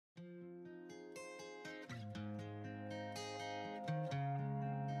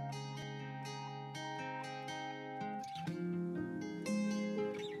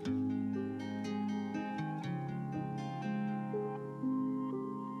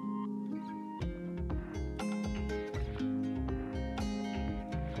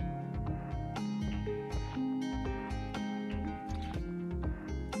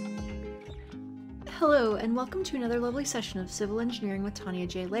Hello, and welcome to another lovely session of Civil Engineering with Tanya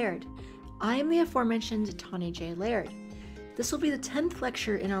J. Laird. I am the aforementioned Tanya J. Laird. This will be the 10th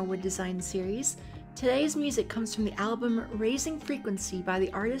lecture in our wood design series. Today's music comes from the album Raising Frequency by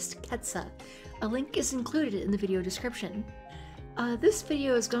the artist Ketsa. A link is included in the video description. This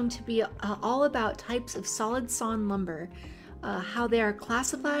video is going to be all about types of solid sawn lumber, how they are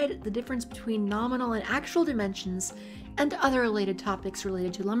classified, the difference between nominal and actual dimensions, and other related topics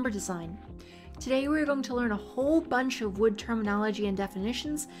related to lumber design. Today we're going to learn a whole bunch of wood terminology and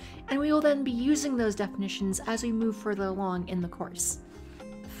definitions, and we will then be using those definitions as we move further along in the course.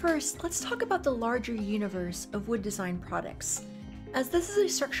 First, let's talk about the larger universe of wood design products. As this is a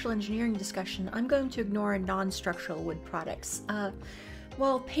structural engineering discussion, I'm going to ignore non-structural wood products.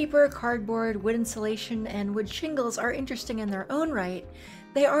 While paper, cardboard, wood insulation, and wood shingles are interesting in their own right,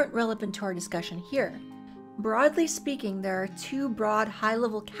 they aren't relevant to our discussion here. Broadly speaking, there are two broad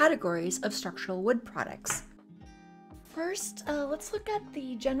high-level categories of structural wood products. First, let's look at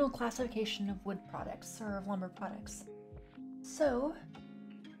the general classification of wood products, or of lumber products. So,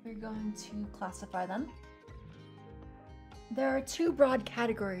 we're going to classify them. There are two broad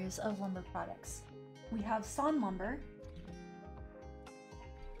categories of lumber products. We have sawn lumber,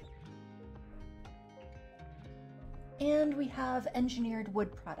 and we have engineered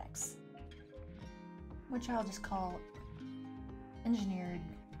wood products, which I'll just call engineered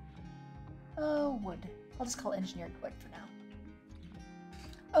wood. I'll just call engineered wood for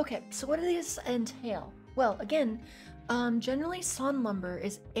now. Okay, so what do these entail? Well, again, generally sawn lumber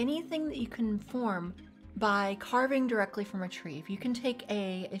is anything that you can form by carving directly from a tree. If you can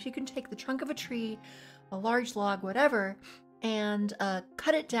take the trunk of a tree, a large log, whatever, and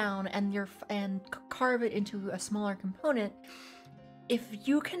cut it down and carve it into a smaller component, if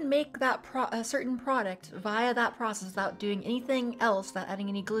you can make that a certain product via that process without doing anything else, without adding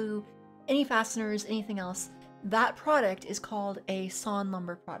any glue, any fasteners, anything else, that product is called a sawn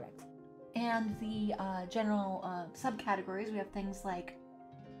lumber product. And the general subcategories, we have things like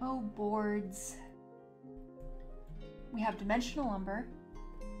boards, we have dimensional lumber,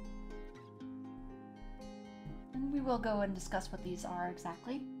 and we will go and discuss what these are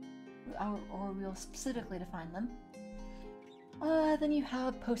exactly, or we'll specifically define them. Then you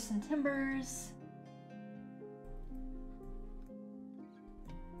have posts and timbers,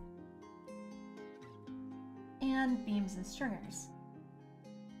 and beams and stringers.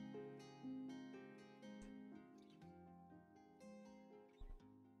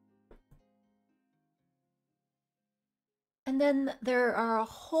 And then there are a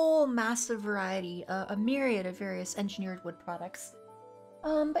whole massive variety, a myriad of various engineered wood products.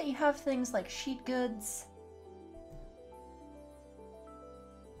 But you have things like sheet goods.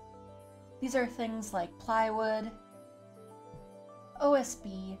 These are things like plywood,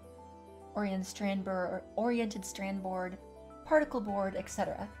 OSB, oriented strand board, particle board,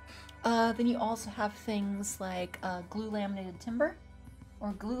 etc. Then you also have things like glue laminated timber,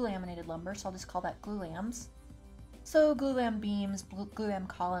 or glue laminated lumber, so I'll just call that glue lams. So glue lam beams, glue lam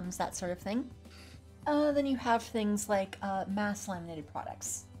columns, that sort of thing. Then you have things like mass laminated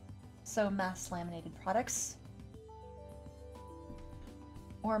products. So mass laminated products,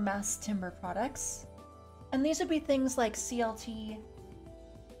 or mass timber products. And these would be things like CLT,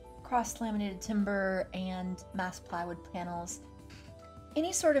 cross-laminated timber, and mass plywood panels.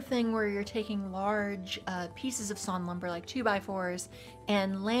 Any sort of thing where you're taking large pieces of sawn lumber, like 2x4s,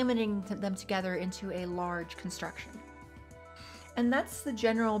 and laminating them together into a large construction. And that's the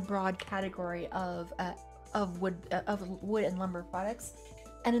general broad category of wood and lumber products.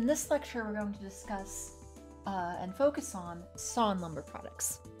 And in this lecture, we're going to discuss and focus on sawn lumber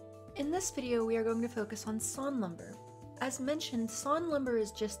products. In this video, we are going to focus on sawn lumber. As mentioned, sawn lumber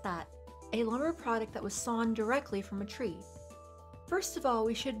is just that, a lumber product that was sawn directly from a tree. First of all,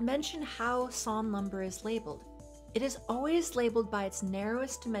 we should mention how sawn lumber is labeled. It is always labeled by its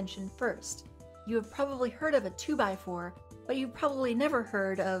narrowest dimension first. You have probably heard of a 2x4, but you've probably never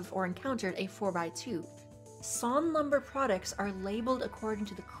heard of or encountered a 4x2. Sawn lumber products are labeled according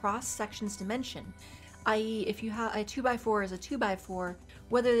to the cross-section's dimension, i.e. if you have a 2x4 is a 2x4,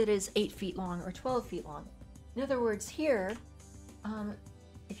 whether it is 8 feet long or 12 feet long. In other words, here,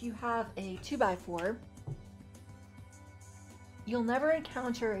 if you have a 2x4, you'll never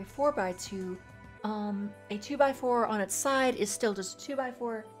encounter a 4x2. A 2x4 on its side is still just a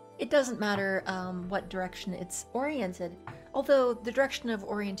 2x4. It doesn't matter what direction it's oriented, although the direction of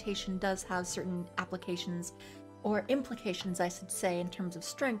orientation does have certain applications or implications, I should say, in terms of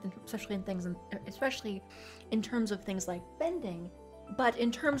strength, especially in terms of things like bending. But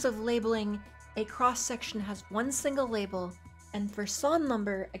in terms of labeling, a cross section has one single label, and for sawn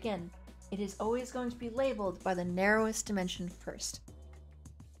lumber, again, It is always going to be labeled by the narrowest dimension first.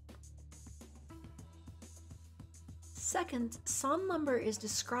 Second, sawn lumber is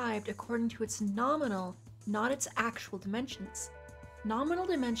described according to its nominal, not its actual dimensions. Nominal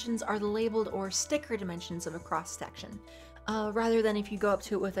dimensions are the labeled or sticker dimensions of a cross-section, rather than if you go up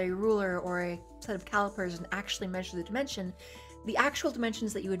to it with a ruler or a set of calipers and actually measure the dimension. The actual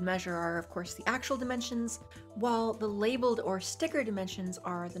dimensions that you would measure are, of course, the actual dimensions, while the labeled or sticker dimensions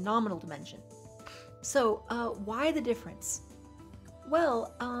are the nominal dimension. So, why the difference?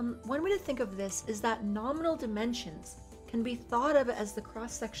 Well, one way to think of this is that nominal dimensions can be thought of as the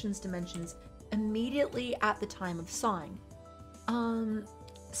cross-section's dimensions immediately at the time of sawing.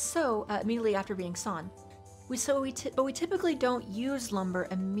 Immediately after being sawn. But we typically don't use lumber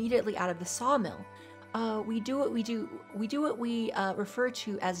immediately out of the sawmill. We do what we refer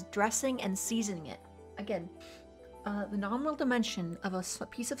to as dressing and seasoning it. Again, the nominal dimension of a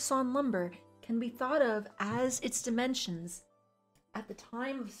piece of sawn lumber can be thought of as its dimensions at the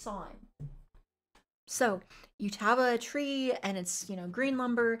time of sawing. So you have a tree and it's green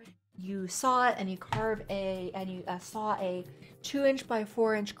lumber. You saw it and you saw a 2-inch by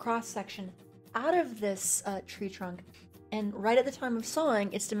 4-inch cross section out of this tree trunk, and right at the time of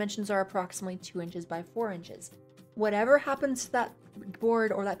sawing, its dimensions are approximately 2 inches by 4 inches. Whatever happens to that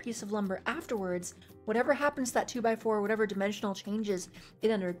board or that piece of lumber afterwards, whatever happens to that 2x4, whatever dimensional changes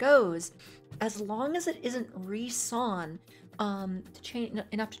it undergoes, as long as it isn't re-sawn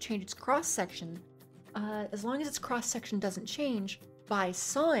enough to change its cross section, as long as its cross section doesn't change by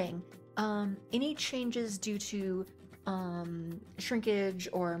sawing, any changes due to shrinkage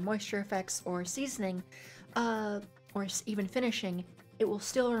or moisture effects or seasoning, or even finishing, it will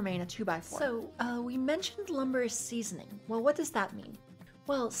still remain a 2x4. So, we mentioned lumber seasoning. Well, what does that mean?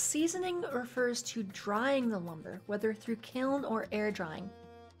 Well, seasoning refers to drying the lumber, whether through kiln or air drying.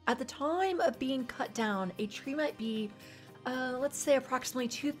 At the time of being cut down, a tree might be, let's say, approximately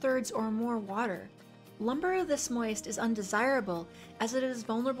 2/3 or more water. Lumber this moist is undesirable as it is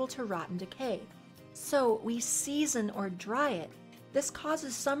vulnerable to rot and decay. So we season or dry it. This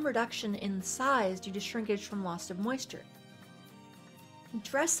causes some reduction in size due to shrinkage from loss of moisture.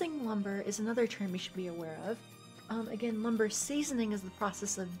 Dressing lumber is another term you should be aware of. Again, lumber seasoning is the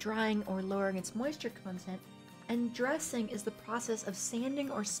process of drying or lowering its moisture content, and dressing is the process of sanding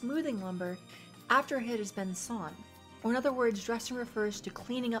or smoothing lumber after it has been sawn. Or in other words, dressing refers to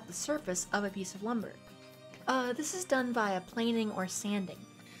cleaning up the surface of a piece of lumber. This is done via planing or sanding.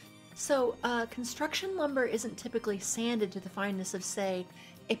 So, construction lumber isn't typically sanded to the fineness of, say,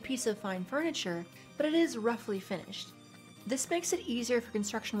 a piece of fine furniture, but it is roughly finished. This makes it easier for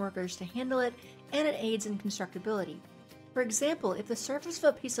construction workers to handle it, and it aids in constructability. For example, if the surface of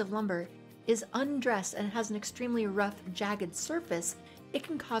a piece of lumber is undressed and has an extremely rough, jagged surface, it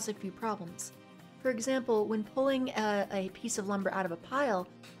can cause a few problems. For example, when pulling a piece of lumber out of a pile,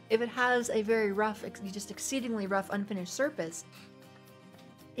 if it has a very rough, just exceedingly rough, unfinished surface,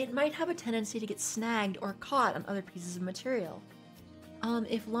 it might have a tendency to get snagged or caught on other pieces of material.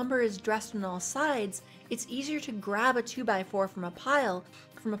 If lumber is dressed on all sides, it's easier to grab a 2x4 from a pile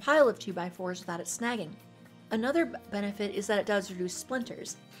of 2x4s without it snagging. Another benefit is that it does reduce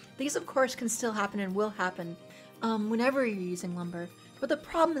splinters. These, of course, can still happen and will happen whenever you're using lumber, but the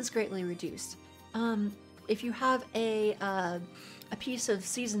problem is greatly reduced. If you have a piece of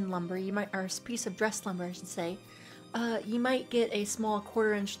seasoned lumber, or a piece of dressed lumber, I should say, you might get a small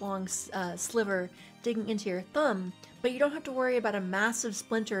 1/4-inch long sliver digging into your thumb, but you don't have to worry about a massive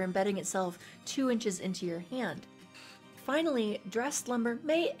splinter embedding itself 2 inches into your hand. Finally, dressed lumber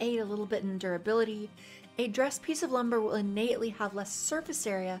may aid a little bit in durability. A dressed piece of lumber will innately have less surface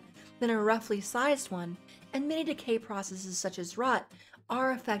area than a roughly sized one, and many decay processes such as rot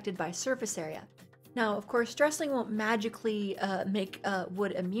are affected by surface area. Now, of course, dressing won't magically make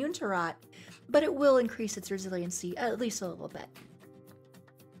wood immune to rot, but it will increase its resiliency at least a little bit.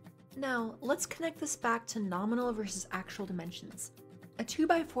 Now, let's connect this back to nominal versus actual dimensions. A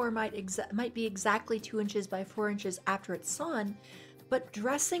 2x4 might be exactly 2 inches by 4 inches after it's sawn, but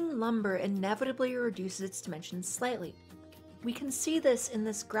dressing lumber inevitably reduces its dimensions slightly. We can see this in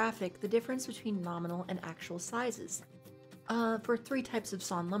this graphic, the difference between nominal and actual sizes, for 3 types of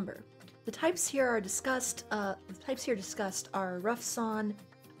sawn lumber. The types here discussed are rough sawn,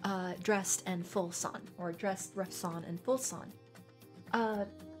 dressed, and full sawn, or dressed, rough sawn, and full sawn.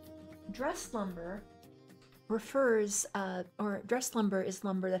 Dressed lumber dressed lumber is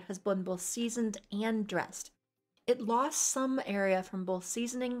lumber that has been both seasoned and dressed. It lost some area from both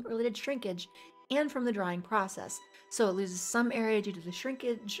seasoning-related shrinkage and from the drying process, so it loses some area due to the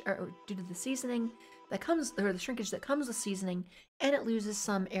shrinkage or due to the seasoning, that comes, or the shrinkage that comes with seasoning, and it loses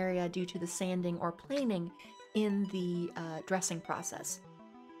some area due to the sanding or planing in the dressing process.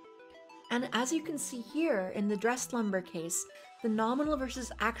 And as you can see here in the dressed lumber case, the nominal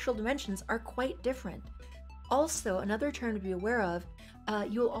versus actual dimensions are quite different. Also, another term to be aware of,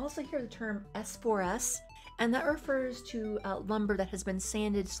 you'll also hear the term S4S, and that refers to lumber that has been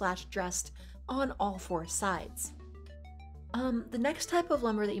sanded / dressed on all 4 sides. The next type of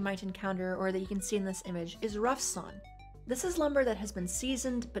lumber that you might encounter, or that you can see in this image, is rough sawn. This is lumber that has been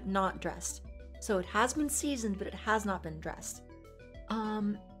seasoned but not dressed. So it has been seasoned, but it has not been dressed.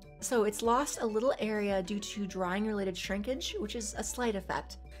 So it's lost a little area due to drying related shrinkage, which is a slight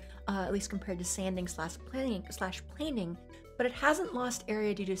effect, at least compared to sanding / planing, but it hasn't lost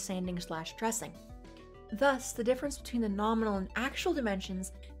area due to sanding / dressing. Thus, the difference between the nominal and actual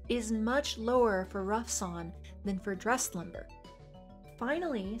dimensions is much lower for rough sawn than for dressed lumber.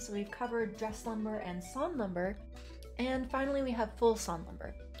 Finally, so we've covered dressed lumber and sawn lumber, and finally we have full sawn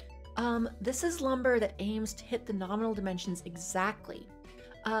lumber. This is lumber that aims to hit the nominal dimensions exactly.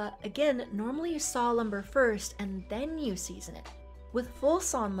 Again, normally you saw lumber first and then you season it. With full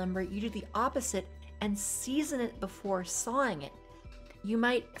sawn lumber, you do the opposite and season it before sawing it. You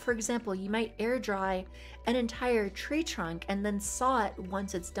might, for example, you might air dry an entire tree trunk and then saw it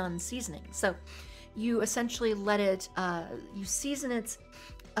once it's done seasoning. So you essentially let it, you season it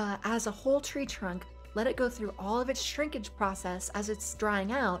as a whole tree trunk, let it go through all of its shrinkage process as it's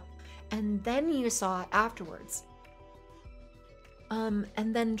drying out, and then you saw it afterwards. And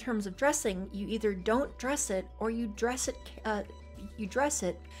then in terms of dressing, you either don't dress it or you dress it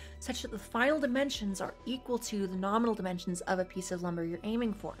such that the final dimensions are equal to the nominal dimensions of a piece of lumber you're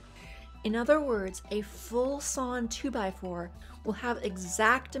aiming for. In other words, a full sawn 2x4 will have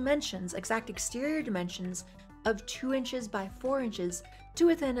exact dimensions, exact exterior dimensions of 2 inches by 4 inches to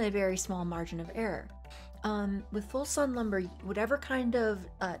within a very small margin of error. With full sawn lumber, whatever kind of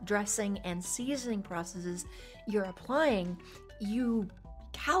dressing and seasoning processes you're applying, you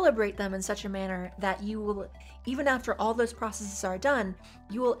calibrate them in such a manner that you will, even after all those processes are done,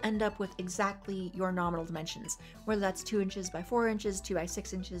 you will end up with exactly your nominal dimensions, whether that's 2 inches by 4 inches, 2 by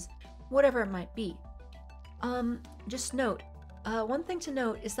 6 inches, whatever it might be. Just note, one thing to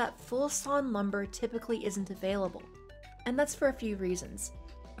note is that full sawn lumber typically isn't available, and that's for a few reasons.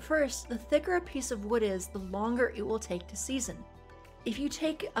 First, the thicker a piece of wood is, the longer it will take to season. If you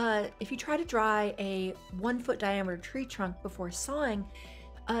try to dry a 1-foot diameter tree trunk before sawing,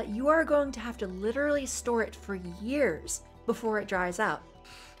 you are going to have to literally store it for years before it dries out.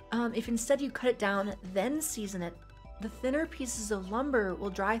 If instead you cut it down, then season it, the thinner pieces of lumber will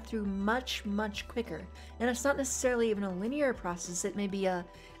dry through much, much quicker. And it's not necessarily even a linear process, it may be a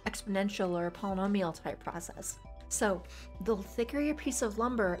exponential or a polynomial type process. So the thicker your piece of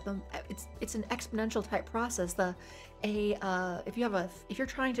lumber, it's an exponential type process. If you're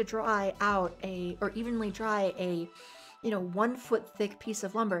trying to dry out or evenly dry a 1-foot thick piece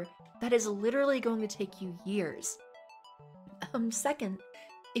of lumber, that is literally going to take you years. Second,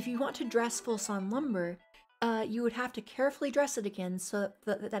 if you want to dress full sawn lumber, you would have to carefully dress it again so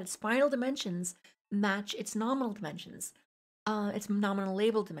that its final dimensions match its nominal dimensions. Its nominal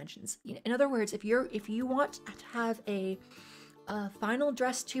label dimensions. In other words, if you want to have a final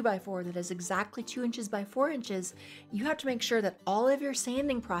dressed 2x4 that is exactly 2 inches by 4 inches, you have to make sure that all of your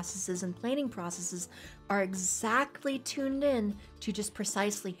sanding processes and planing processes are exactly tuned in to just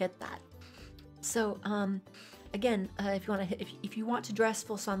precisely hit that. So again, if you want to dress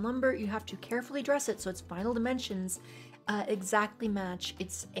full sawn lumber, you have to carefully dress it so its final dimensions exactly match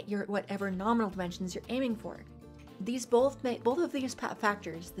your whatever nominal dimensions you're aiming for. Both of these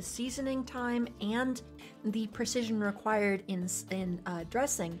factors, the seasoning time and the precision required in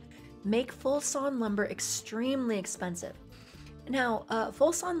dressing, make full sawn lumber extremely expensive. Now,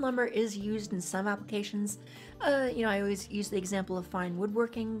 full sawn lumber is used in some applications. I always use the example of fine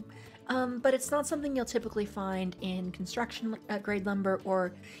woodworking, but it's not something you'll typically find in construction grade lumber,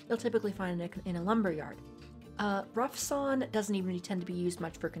 or you'll typically find in a lumber yard. Rough sawn doesn't even tend to be used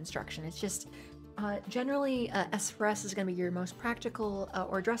much for construction. It's just generally, S4S is going to be your most practical,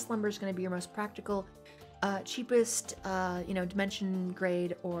 or dressed lumber is going to be your most practical, cheapest, dimension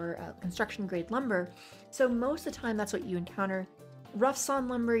grade or construction grade lumber. So most of the time, that's what you encounter. Rough sawn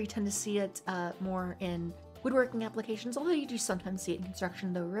lumber, you tend to see it more in woodworking applications, although you do sometimes see it in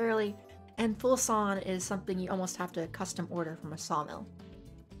construction, though rarely. And full sawn is something you almost have to custom order from a sawmill.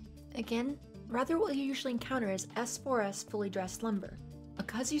 Again, rather what you usually encounter is S4S fully dressed lumber.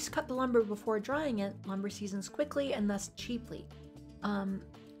 Because you cut the lumber before drying it, lumber seasons quickly and thus cheaply.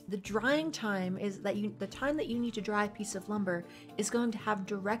 the drying time is the time that you need to dry a piece of lumber is going to have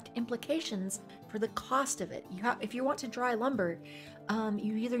direct implications for the cost of it. If you want to dry lumber,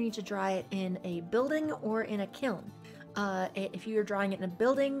 you either need to dry it in a building or in a kiln. If you're drying it in a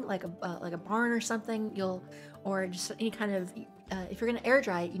building, like a barn or something, or just any kind of, if you're going to air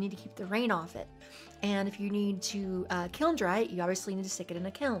dry it, you need to keep the rain off it. And if you need to kiln dry it, you obviously need to stick it in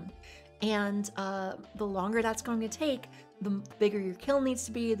a kiln. And the longer that's going to take, the bigger your kiln needs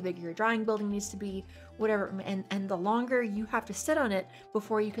to be, the bigger your drying building needs to be, whatever, and the longer you have to sit on it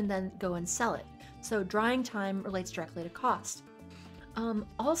before you can then go and sell it. So drying time relates directly to cost.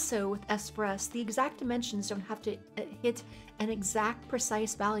 Also with S4S, the exact dimensions don't have to hit an exact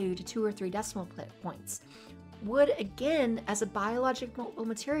precise value to 2 or 3 decimal points. Wood, again, as a biological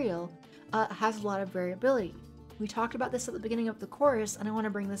material, has a lot of variability. We talked about this at the beginning of the course, and I'm going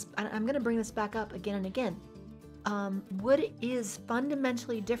to bring this back up again and again. Wood is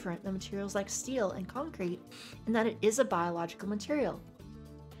fundamentally different than materials like steel and concrete in that it is a biological material.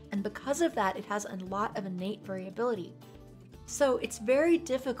 And because of that, it has a lot of innate variability. So it's very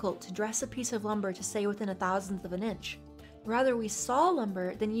difficult to dress a piece of lumber to say within 1/1000th of an inch. Rather, we saw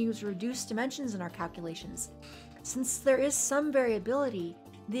lumber than use reduced dimensions in our calculations. Since there is some variability,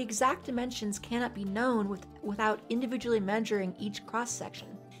 the exact dimensions cannot be known without individually measuring each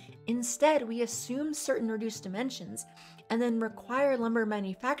cross-section. Instead, we assume certain reduced dimensions and then require lumber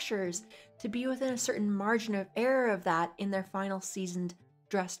manufacturers to be within a certain margin of error of that in their final seasoned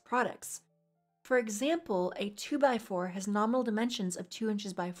dressed products. For example, a 2x4 has nominal dimensions of 2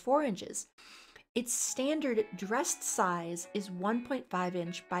 inches by 4 inches. Its standard dressed size is 1.5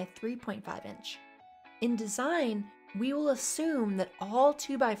 inch by 3.5 inch. In design, we will assume that all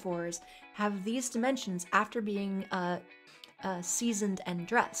 2x4s have these dimensions after being seasoned and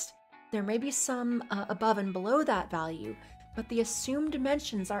dressed. There may be some above and below that value, but the assumed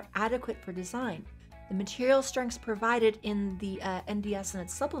dimensions are adequate for design. The material strengths provided in the NDS and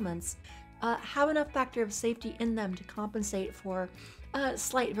its supplements have enough factor of safety in them to compensate for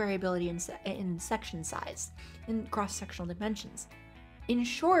slight variability in section size, in cross-sectional dimensions. In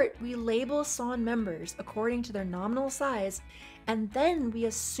short, we label sawn members according to their nominal size, and then we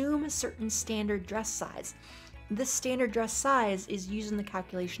assume a certain standard dress size. This standard dress size is used in the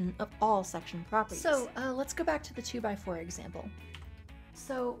calculation of all section properties. So let's go back to the 2x4 example.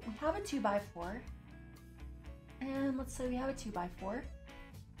 So we have a 2x4, and let's say we have a 2x4.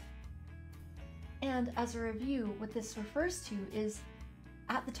 And as a review, what this refers to is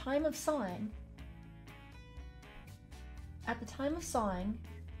at the time of sawing,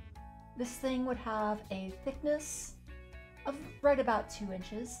 this thing would have a thickness of right about 2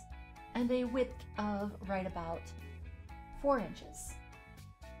 inches and a width of right about 4 inches.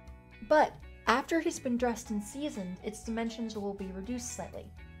 But after it has been dressed and seasoned, its dimensions will be reduced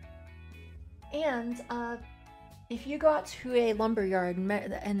slightly. And if you go out to a lumber yard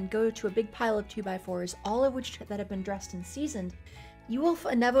and go to a big pile of 2x4s, all of which that have been dressed and seasoned, you will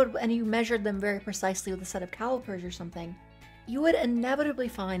inevitably, and you measured them very precisely with a set of calipers or something, you would inevitably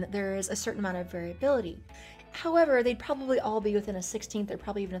find that there is a certain amount of variability. However, they'd probably all be within a 16th or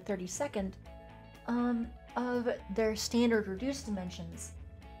probably even a 32nd of their standard reduced dimensions.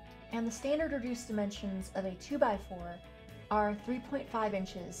 And the standard reduced dimensions of a 2x4 are 3.5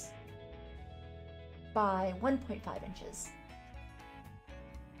 inches by 1.5 inches.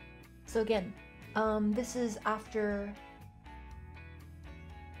 So again, this is after,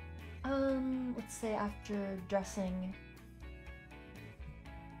 let's say after dressing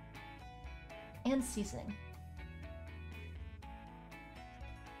and seasoning.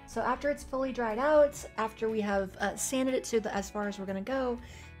 So after it's fully dried out, after we have sanded it to as far as we're going to go,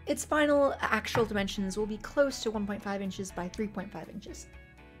 its final actual dimensions will be close to 1.5 inches by 3.5 inches.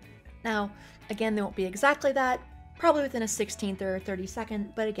 Now, again, they won't be exactly that, probably within a 16th or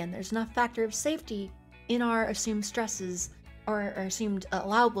 32nd, but again, there's enough factor of safety in our assumed stresses or assumed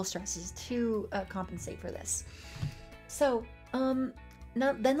allowable stresses to compensate for this. So,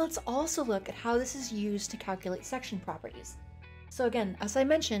 now then let's also look at how this is used to calculate section properties. So again, as I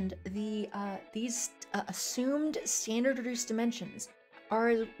mentioned, these assumed standard reduced dimensions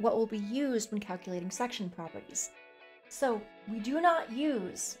are what will be used when calculating section properties. So we do not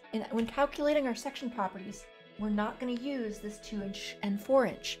use, when calculating our section properties, we're not going to use this 2 inch and 4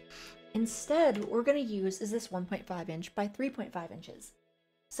 inch. Instead, what we're going to use is this 1.5 inch by 3.5 inches.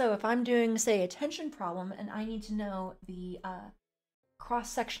 So if I'm doing, say, a tension problem and I need to know the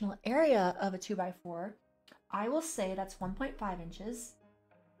cross-sectional area of a 2x4, I will say that's 1.5 inches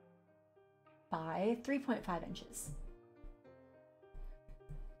by 3.5 inches.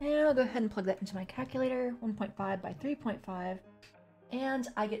 And I'll go ahead and plug that into my calculator, 1.5 by 3.5, and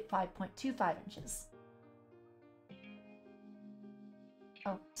I get 5.25 inches.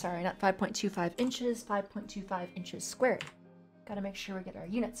 Oh, sorry, not 5.25 inches, 5.25 inches squared. Gotta make sure we get our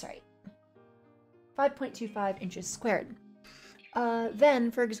units right. 5.25 inches squared.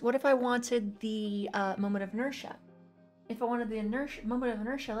 Then, what if I wanted the moment of inertia? If I wanted the moment of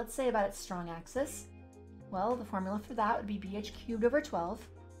inertia, let's say about its strong axis, well, the formula for that would be bh cubed over 12.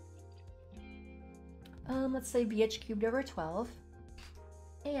 Let's say bh cubed over 12.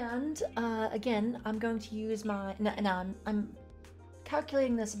 And again, I'm going to use my, now I'm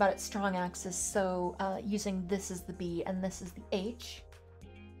calculating this about its strong axis, so using this as the b and this as the h.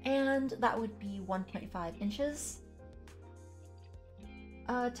 And that would be 1.5 inches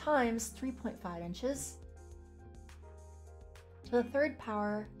times 3.5 inches to the third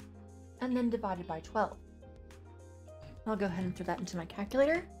power, and then divided by 12. I'll go ahead and throw that into my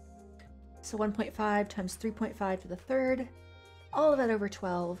calculator. So 1.5 times 3.5 to the third, all of that over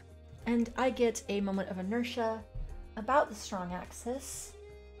 12, and I get a moment of inertia about the strong axis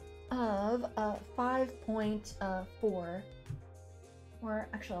of 5.4, or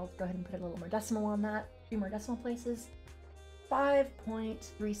actually I'll go ahead and put a little more decimal on that, 3 more decimal places,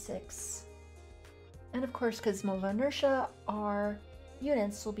 5.36. And of course, because moment of inertia, our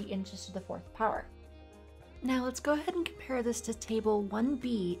units will be inches to the 4th power. Now let's go ahead and compare this to table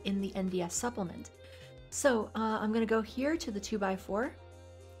 1b in the NDS supplement. So I'm going to go here to the 2x4,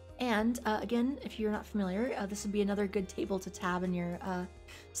 and again, if you're not familiar, this would be another good table to tab in your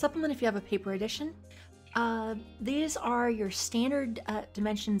supplement if you have a paper edition. These are your standard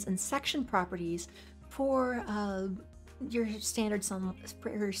dimensions and section properties for your standard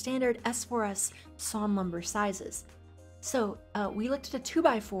S4S sawn lumber sizes. So we looked at a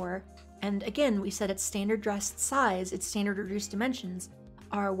 2x4, and again, we said its standard dressed size, its standard reduced dimensions,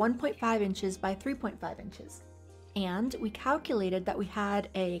 are 1.5 inches by 3.5 inches. And we calculated that we had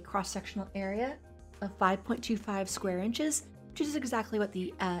a cross-sectional area of 5.25 square inches, which is exactly what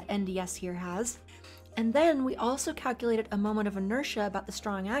the NDS here has. And then we also calculated a moment of inertia about the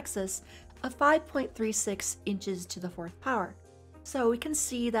strong axis of 5.36 inches to the 4th power. So we can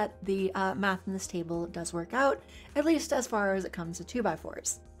see that the math in this table does work out, at least as far as it comes to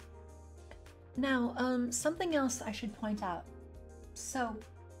 2x4s. Now, something else I should point out. So,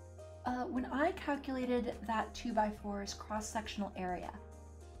 when I calculated that 2x4's cross-sectional area,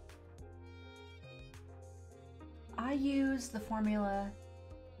 I used the formula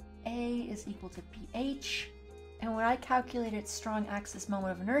A is equal to PH, and when I calculated strong axis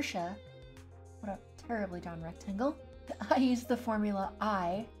moment of inertia, what a terribly drawn rectangle, I used the formula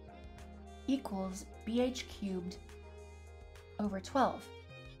I equals BH cubed over 12.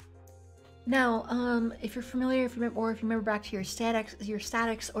 Now, if you're familiar, if you remember back to your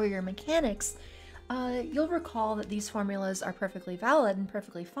statics or your mechanics, you'll recall that these formulas are perfectly valid and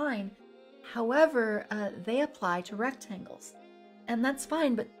perfectly fine. However, they apply to rectangles, and that's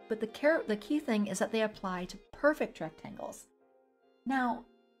fine. But the key thing is that they apply to perfect rectangles. Now,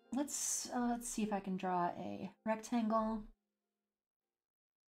 let's see if I can draw a rectangle.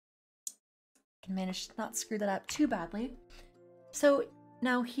 I can manage to not screw that up too badly. So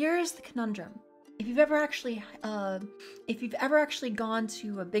now here's the conundrum. If you've ever actually gone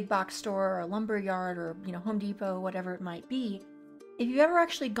to a big box store or a lumber yard or Home Depot, whatever it might be, if you've ever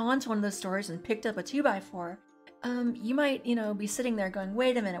actually gone to one of those stores and picked up a 2x4, you might be sitting there going,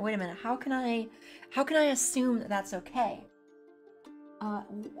 wait a minute, how can I assume that that's okay?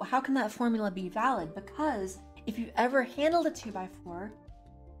 How can that formula be valid? Because if you've ever handled a 2x4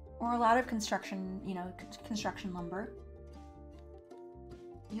 or a lot of construction lumber,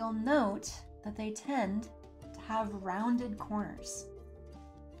 you'll note that they tend to have rounded corners.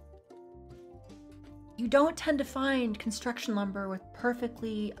 You don't tend to find construction lumber with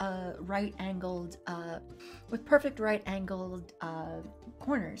perfectly right-angled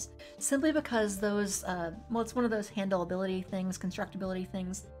corners, simply because those, well, it's one of those handleability things, constructability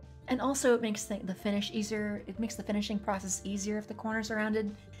things, and also it makes the finish easier. It makes the finishing process easier if the corners are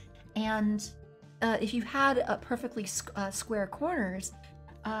rounded. And if you've had perfectly square corners,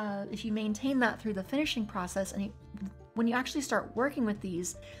 if you maintain that through the finishing process, and when you actually start working with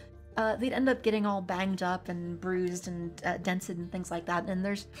these, they'd end up getting all banged up and bruised and dented and things like that. And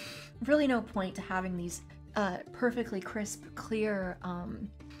there's really no point to having these perfectly crisp, clear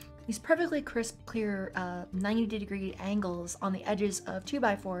 90-degree angles on the edges of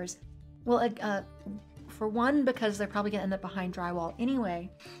 2x4s. Well, for one, because they're probably gonna end up behind drywall anyway,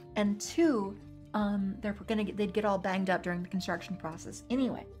 and two, they'd get all banged up during the construction process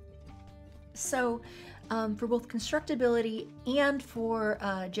anyway. So for both constructability and for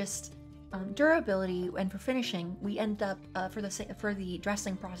just durability and for finishing, we end up for the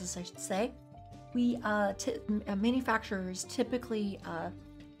dressing process, I should say, we manufacturers typically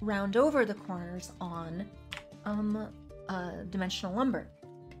round over the corners on dimensional lumber.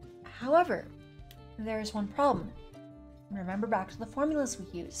 However, there's one problem. Remember back to the formulas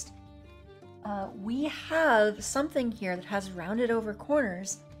we used. We have something here that has rounded over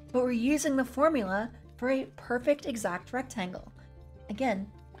corners, but we're using the formula for a perfect exact rectangle. Again,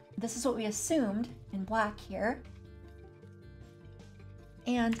 this is what we assumed in black here,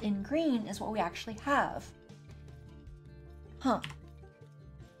 and in green is what we actually have. Huh.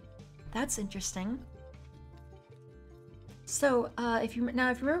 That's interesting. So if you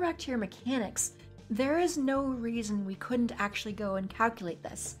remember back to your mechanics, there is no reason we couldn't actually go and calculate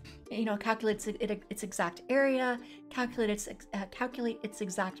this. You know, calculate its exact area, calculate its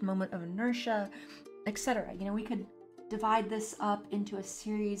exact moment of inertia, etc. You know, we could divide this up into a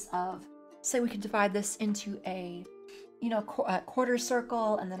series of, say we could divide this into a, you know, a quarter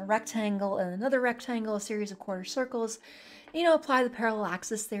circle, and then a rectangle, and another rectangle, a series of quarter circles, you know, apply the parallel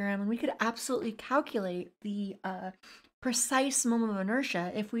axis theorem, and we could absolutely calculate the precise moment of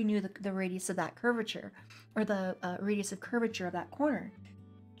inertia if we knew the radius of that curvature, or the radius of curvature of that corner.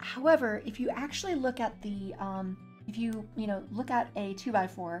 However, if you actually look at the, if you look at a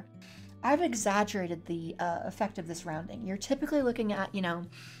 2x4, I've exaggerated the effect of this rounding. You're typically looking at, you know,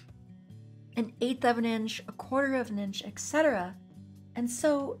 an 1/8 of an inch, a 1/4 of an inch, etc. And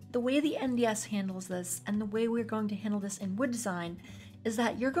so the way the NDS handles this, and the way we're going to handle this in wood design, is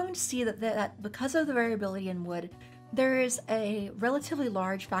that you're going to see that because of the variability in wood, there is a relatively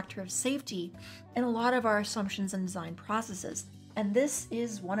large factor of safety in a lot of our assumptions and design processes, and this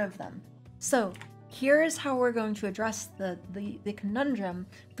is one of them. So here is how we're going to address the conundrum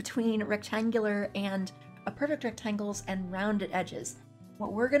between rectangular and perfect rectangles and rounded edges.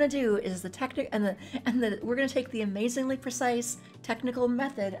 What we're gonna do is we're gonna take the amazingly precise technical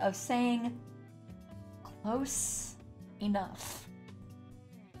method of saying close enough.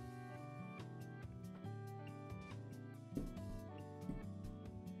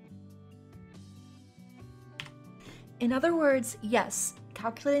 In other words, yes,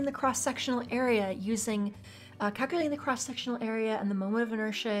 calculating the cross-sectional area using calculating the cross-sectional area and the moment of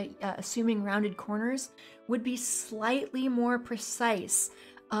inertia, assuming rounded corners, would be slightly more precise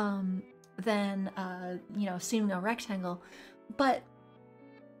than assuming a rectangle. But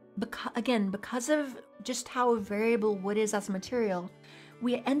because of just how variable wood is as a material,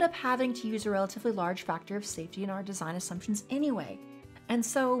 we end up having to use a relatively large factor of safety in our design assumptions anyway. And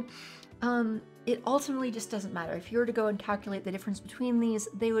so it ultimately just doesn't matter. If you were to go and calculate the difference between these,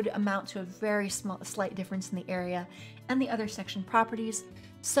 they would amount to a very slight difference in the area and the other section properties.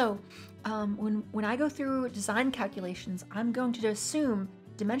 So when I go through design calculations, I'm going to assume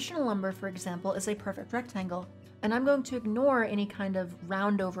dimensional lumber, for example, is a perfect rectangle, and I'm going to ignore any kind of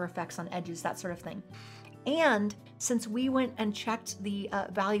round over effects on edges, that sort of thing. And since we went and checked the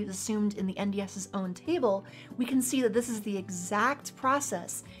values assumed in the NDS's own table, we can see that this is the exact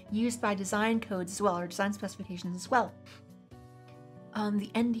process used by design codes as well, or design specifications as well.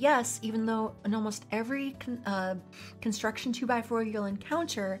 The NDS, even though in almost every construction 2x4 you'll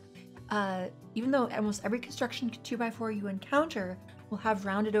encounter, will have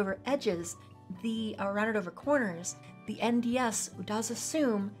rounded over edges, rounded over corners, the NDS does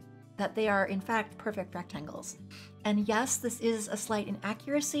assume that they are in fact perfect rectangles. And yes, this is a slight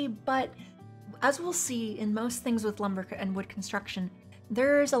inaccuracy, but as we'll see in most things with lumber and wood construction,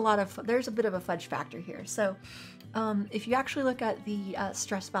 there's a bit of a fudge factor here. So if you actually look at the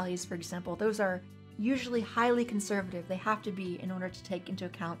stress values, for example, those are usually highly conservative. They have to be in order to take into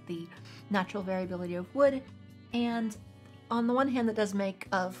account the natural variability of wood. And on the one hand, that does make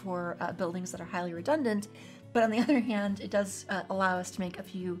for buildings that are highly redundant, but on the other hand, it does allow us to make a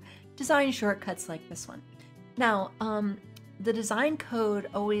few design shortcuts like this one. Now, the design code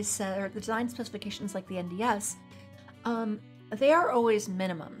always said, or the design specifications like the NDS, they are always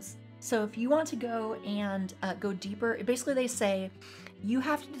minimums. So if you want to go and go deeper, basically they say you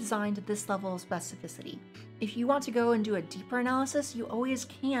have to design to this level of specificity. If you want to go and do a deeper analysis, you always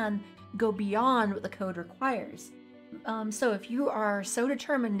can go beyond what the code requires. So if you are so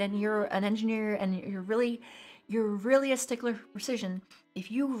determined and you're an engineer and you're really a stickler for precision, if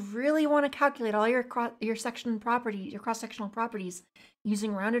you really want to calculate all your cross-sectional properties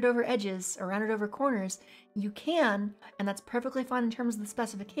using rounded over edges or rounded over corners, you can, and that's perfectly fine in terms of the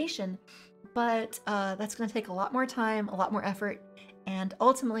specification, but that's going to take a lot more time, a lot more effort, and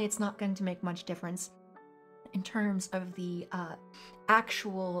ultimately it's not going to make much difference in terms of the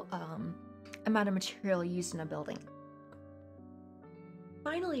actual amount of material used in a building.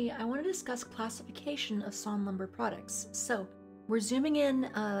 Finally, I want to discuss classification of sawn lumber products. So we're zooming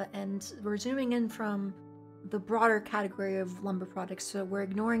in from the broader category of lumber products, so we're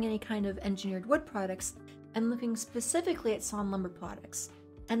ignoring any kind of engineered wood products and looking specifically at sawn lumber products.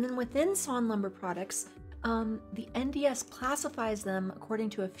 And then within sawn lumber products, the NDS classifies them according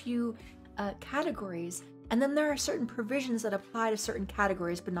to a few categories, and then there are certain provisions that apply to certain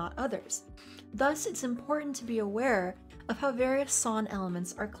categories but not others. Thus, it's important to be aware of how various sawn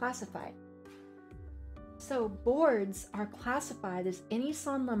elements are classified. So boards are classified as any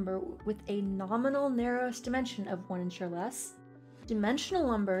sawn lumber with a nominal narrowest dimension of 1 inch or less. Dimensional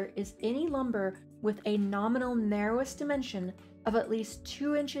lumber is any lumber with a nominal narrowest dimension of at least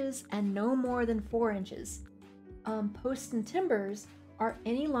 2 inches and no more than 4 inches. Posts and timbers are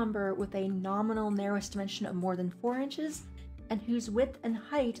any lumber with a nominal narrowest dimension of more than 4 inches and whose width and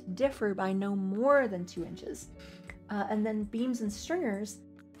height differ by no more than 2 inches. And then beams and stringers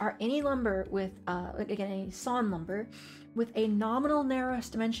are any lumber with, again, a sawn lumber with a nominal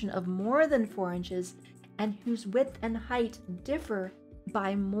narrowest dimension of more than 4 inches and whose width and height differ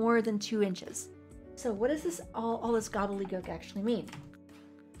by more than 2 inches. So what does this all this gobbledygook actually mean?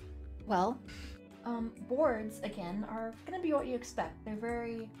 Well, boards, again, are going to be what you expect. They're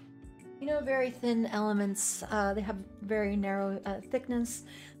very, very thin elements. They have very narrow thickness.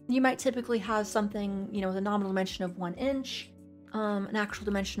 You might typically have something, with a nominal dimension of 1 inch, an actual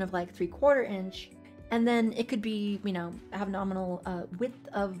dimension of like 3/4 inch, and then it could be, have nominal width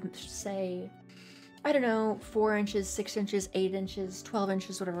of, say, I don't know, 4 inches, 6 inches, 8 inches, 12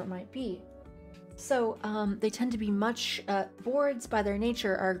 inches, whatever it might be. So they tend to be boards by their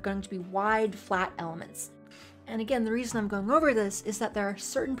nature are going to be wide, flat elements. And again, the reason I'm going over this is that there are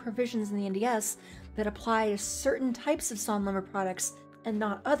certain provisions in the NDS that apply to certain types of sawn lumber products and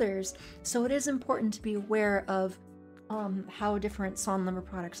not others, so it is important to be aware of how different sawn lumber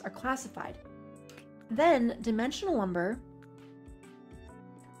products are classified. Then dimensional lumber.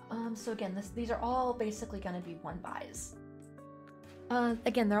 So again, these are all basically going to be 1-bys.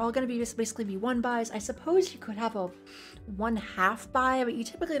 Again, they're all going to be basically 1-bys. I suppose you could have a 1/2 by, but you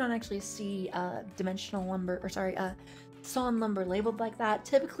typically don't actually see sawn lumber labeled like that.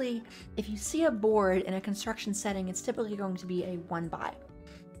 Typically, if you see a board in a construction setting, it's typically going to be a 1-by.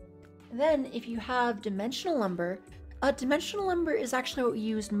 Then, if you have dimensional lumber is actually what we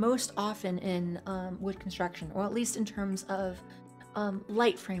use most often in wood construction, or at least in terms of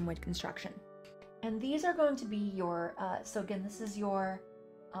light frame wood construction. And these are going to be your, so again, this is your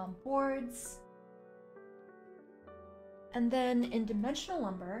boards. And then in dimensional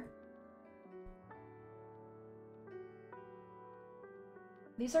lumber,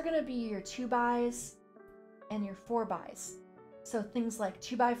 these are going to be your 2-bys and your 4-bys. So things like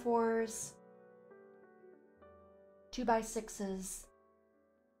 2x4s, 2x6s,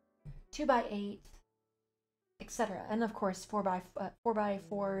 2x8, etc. And of course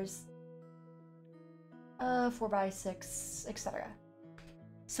 4x4s, 4x6, etc.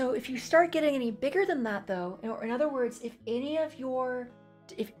 So if you start getting any bigger than that, though, or in other words, if your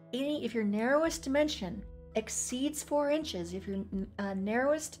narrowest dimension exceeds 4 inches, if your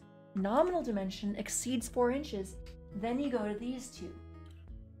narrowest nominal dimension exceeds 4 inches, then you go to these two.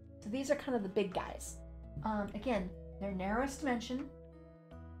 So these are kind of the big guys. Again, their narrowest dimension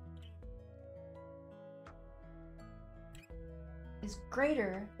is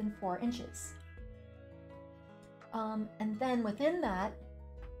greater than 4 inches. And then within that,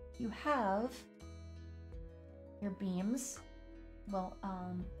 you have your beams,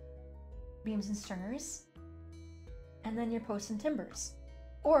 beams and stringers, and then your posts and timbers.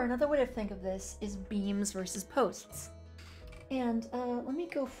 Or another way to think of this is beams versus posts. And let me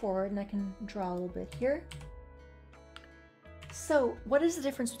go forward and I can draw a little bit here. So what is the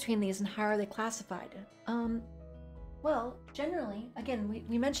difference between these and how are they classified? Well, generally, again,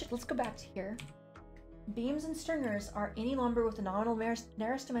 we mentioned, let's go back to here. Beams and stringers are any lumber with a nominal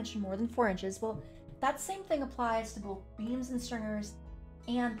narrowest dimension more than 4 inches. Well, that same thing applies to both beams and stringers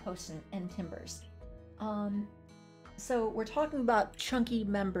and posts and timbers. So we're talking about chunky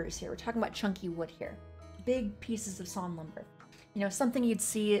members here. We're talking about chunky wood here. Big pieces of sawn lumber. Something you'd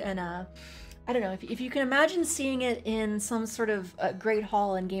see in a, I don't know, if you can imagine seeing it in some sort of Great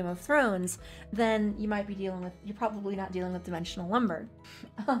Hall in Game of Thrones, then you might be you're probably not dealing with dimensional lumber.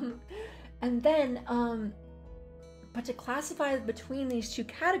 And then, but to classify between these two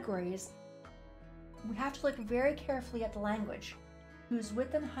categories, we have to look very carefully at the language, whose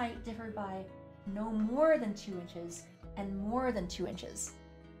width and height differ by no more than 2 inches and more than 2 inches.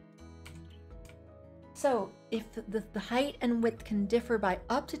 So if the height and width can differ by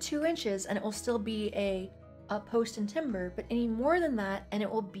up to 2 inches and it will still be a a post and timber, but any more than that, and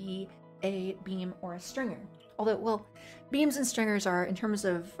it will be a beam or a stringer. Although, well, beams and stringers are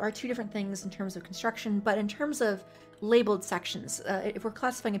two different things in terms of construction, but in terms of labeled sections, if we're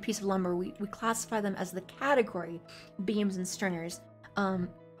classifying a piece of lumber, we classify them as the category beams and stringers,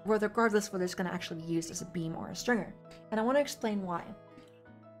 regardless of whether it's going to actually be used as a beam or a stringer. And I want to explain why.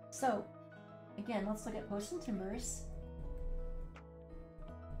 So, again, let's look at posts and timbers.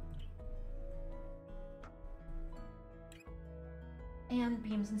 And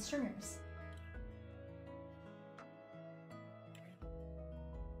beams and stringers.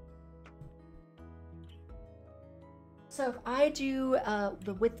 So if I do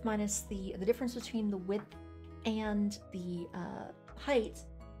the width minus the difference between the width and the height,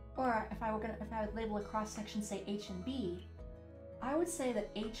 or if I would label a cross section, say H and B, I would say that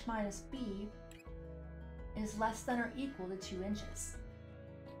H minus B is less than or equal to 2 inches.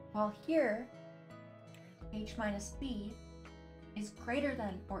 While here, H minus B is greater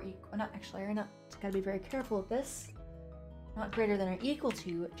than or equal, gotta be very careful with this, not greater than or equal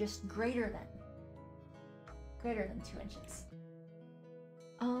to, just greater than 2 inches.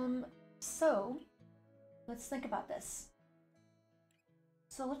 So let's think about this.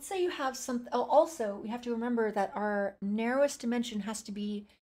 So let's say you have also we have to remember that our narrowest dimension has to be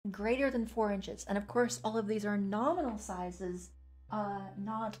greater than 4 inches. And of course, all of these are nominal sizes,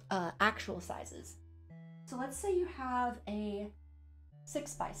 not actual sizes. So let's say you have a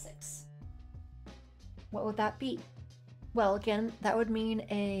 6x6. What would that be? Well, again, that would mean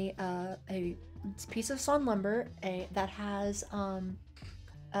a piece of sawn lumber that has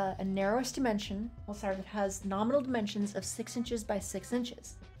a narrowest dimension, that has nominal dimensions of 6 inches by 6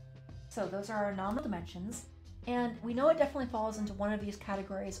 inches. So those are our nominal dimensions, and we know it definitely falls into one of these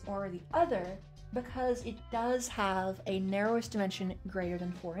categories or the other because it does have a narrowest dimension greater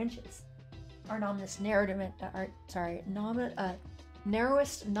than 4 inches. Our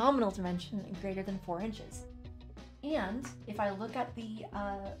narrowest nominal dimension greater than 4 inches. And if I look at the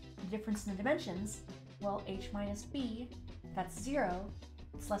difference in the dimensions, well, H minus B, that's 0.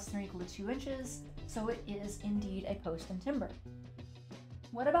 It's less than or equal to 2 inches, so it is indeed a post and timber.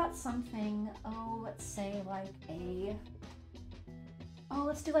 What about something, let's say like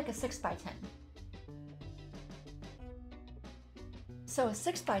let's do like a 6x10. So a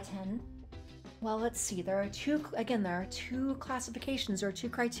 6x10, well, let's see, there are two classifications or two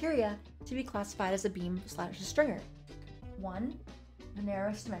criteria to be classified as a beam / a stringer. One, the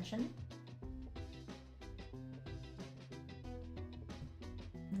narrowest dimension.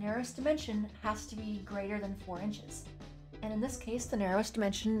 The narrowest dimension has to be greater than 4 inches. And in this case, the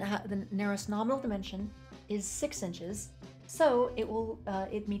narrowest nominal dimension is 6 inches. So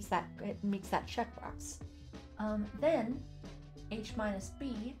it meets that checkbox. Then H minus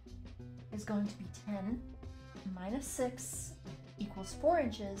B is going to be 10 minus 6 equals 4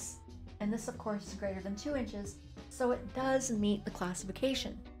 inches, and this of course is greater than 2 inches, so it does meet the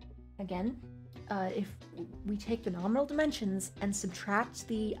classification. Again, if we take the nominal dimensions and subtract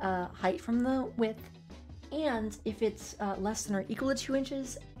the height from the width, and if it's less than or equal to 2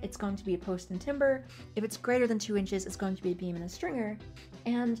 inches, it's going to be a post and timber. If it's greater than 2 inches, it's going to be a beam and a stringer.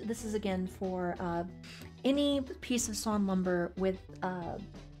 And this is again for any piece of sawn lumber with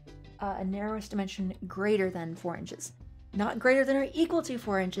a narrowest dimension greater than 4 inches. Not greater than or equal to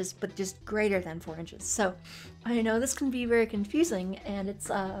 4 inches, but just greater than 4 inches. So I know this can be very confusing, and it's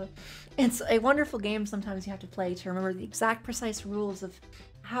a wonderful game sometimes you have to play to remember the exact precise rules of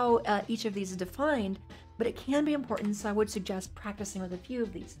how each of these is defined, but it can be important, so I would suggest practicing with a few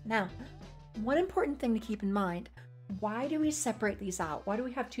of these. Now, one important thing to keep in mind, why do we separate these out? Why do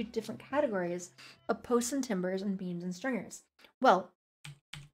we have two different categories of posts and timbers and beams and stringers? Well,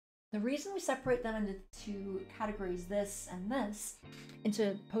 the reason we separate them into two categories, this and this,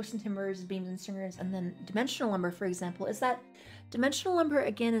 into posts and timbers, beams and stringers, and then dimensional lumber, for example, is that dimensional lumber,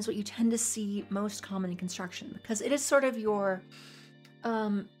 again, is what you tend to see most common in construction, because it is sort of your,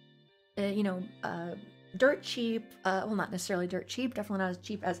 dirt cheap, well, not necessarily dirt cheap, definitely not as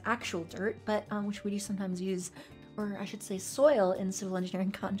cheap as actual dirt, but which we do sometimes use, or I should say soil in civil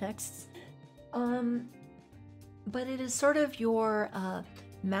engineering contexts. But it is sort of your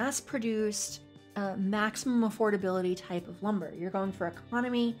mass-produced, maximum affordability type of lumber. You're going for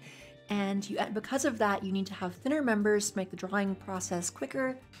economy, and because of that, you need to have thinner members to make the drawing process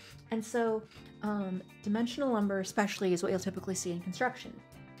quicker. And so dimensional lumber especially is what you'll typically see in construction.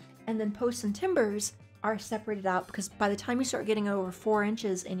 And then posts and timbers are separated out because by the time you start getting over 4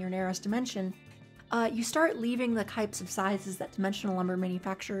 inches in your narrowest dimension, you start leaving the types of sizes that dimensional lumber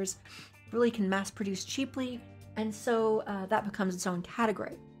manufacturers really can mass produce cheaply, and so that becomes its own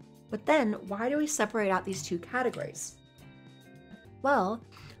category. But then, why do we separate out these two categories? Well,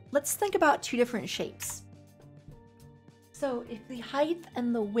 let's think about two different shapes. So if the height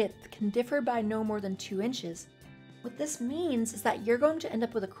and the width can differ by no more than 2 inches, what this means is that you're going to end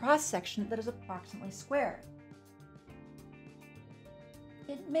up with a cross-section that is approximately square.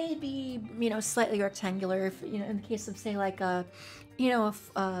 It may be, slightly rectangular, if, in the case of, say, like a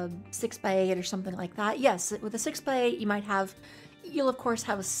 6x8 or something like that. Yes, with a 6x8, you'll of course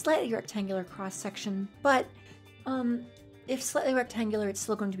have a slightly rectangular cross-section, but if slightly rectangular, it's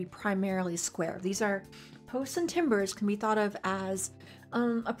still going to be primarily square. These are posts and timbers can be thought of as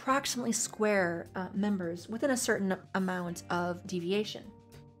approximately square members within a certain amount of deviation.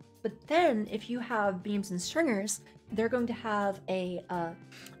 But then if you have beams and stringers, they're going to have a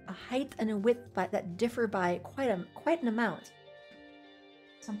height and a width that differ by quite an amount.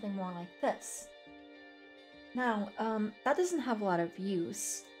 Something more like this. Now, that doesn't have a lot of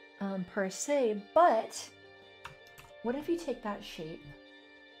use per se, but what if you take that shape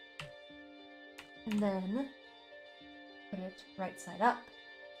and then put it right side up?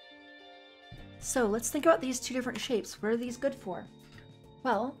 So let's think about these two different shapes. What are these good for?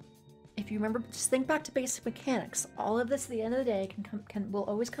 Well, if you remember, just think back to basic mechanics. All of this at the end of the day will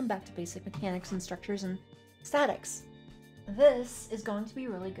always come back to basic mechanics and structures and statics. This is going to be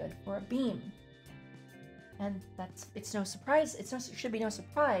really good for a beam. And it's no surprise, it should be no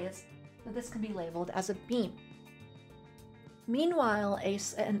surprise that this can be labeled as a beam. Meanwhile,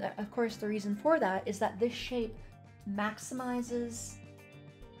 and of course the reason for that is that this shape maximizes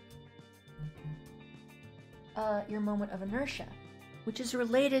your moment of inertia, which is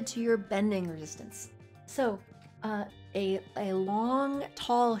related to your bending resistance. So a long,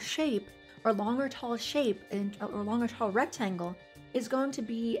 tall shape, or longer, tall shape, or longer, tall rectangle is going to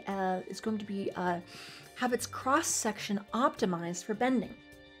be have its cross section optimized for bending.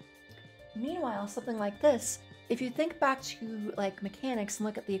 Meanwhile, something like this, if you think back to like mechanics and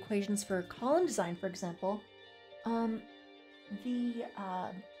look at the equations for column design, for example, for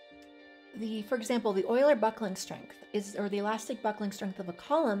example, the Euler buckling strength or the elastic buckling strength of a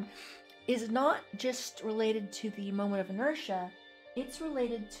column is not just related to the moment of inertia, it's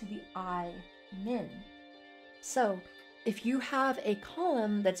related to the I min. So if you have a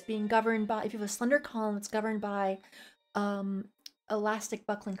column that's being governed by, if you have a slender column that's governed by elastic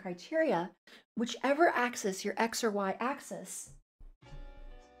buckling criteria, whichever axis, your X or Y axis,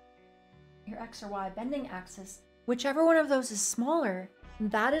 your X or Y bending axis, whichever one of those is smaller,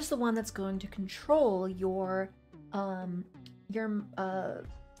 that is the one that's going to control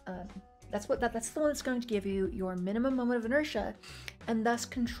that's the one that's going to give you your minimum moment of inertia, and thus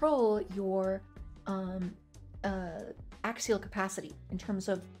control your axial capacity in terms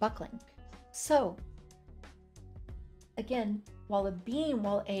of buckling. So again, while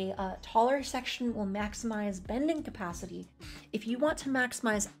a taller section will maximize bending capacity, if you want to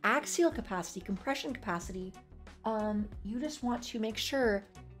maximize axial capacity, compression capacity, you just want to make sure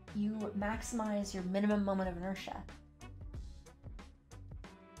you maximize your minimum moment of inertia.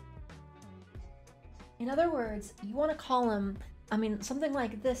 In other words, you want a column, something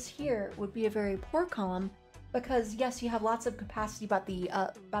like this here would be a very poor column because yes, you have lots of capacity about the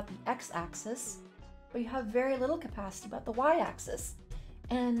x-axis, but you have very little capacity about the y-axis.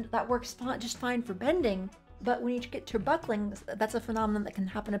 And that works just fine for bending, but when you get to buckling, that's a phenomenon that can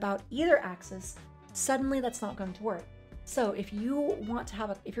happen about either axis. Suddenly that's not going to work. So if you want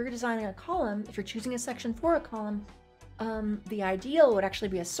to if you're designing a column, if you're choosing a section for a column, the ideal would actually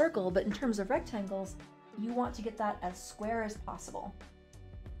be a circle, but in terms of rectangles, you want to get that as square as possible.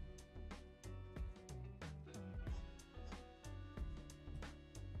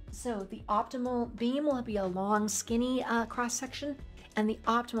 So the optimal beam will be a long, skinny cross-section, and the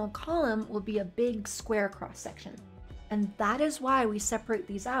optimal column will be a big square cross-section. And that is why we separate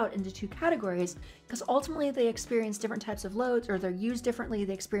these out into two categories, because ultimately they experience different types of loads, or they're used differently,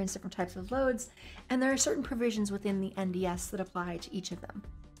 they experience different types of loads, and there are certain provisions within the NDS that apply to each of them.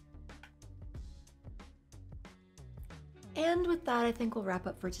 And with that, I think we'll wrap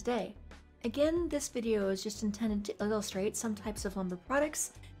up for today. Again, this video is just intended to illustrate some types of lumber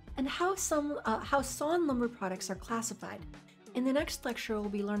products and how sawn lumber products are classified. In the next lecture, we'll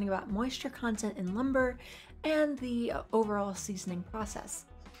be learning about moisture content in lumber and the overall seasoning process.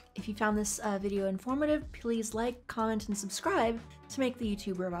 If you found this video informative, please like, comment, and subscribe to make the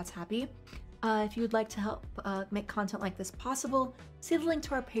YouTube robots happy. If you would like to help make content like this possible, see the link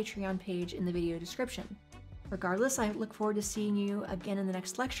to our Patreon page in the video description. Regardless, I look forward to seeing you again in the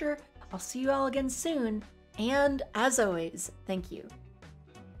next lecture. I'll see you all again soon, and as always, thank you.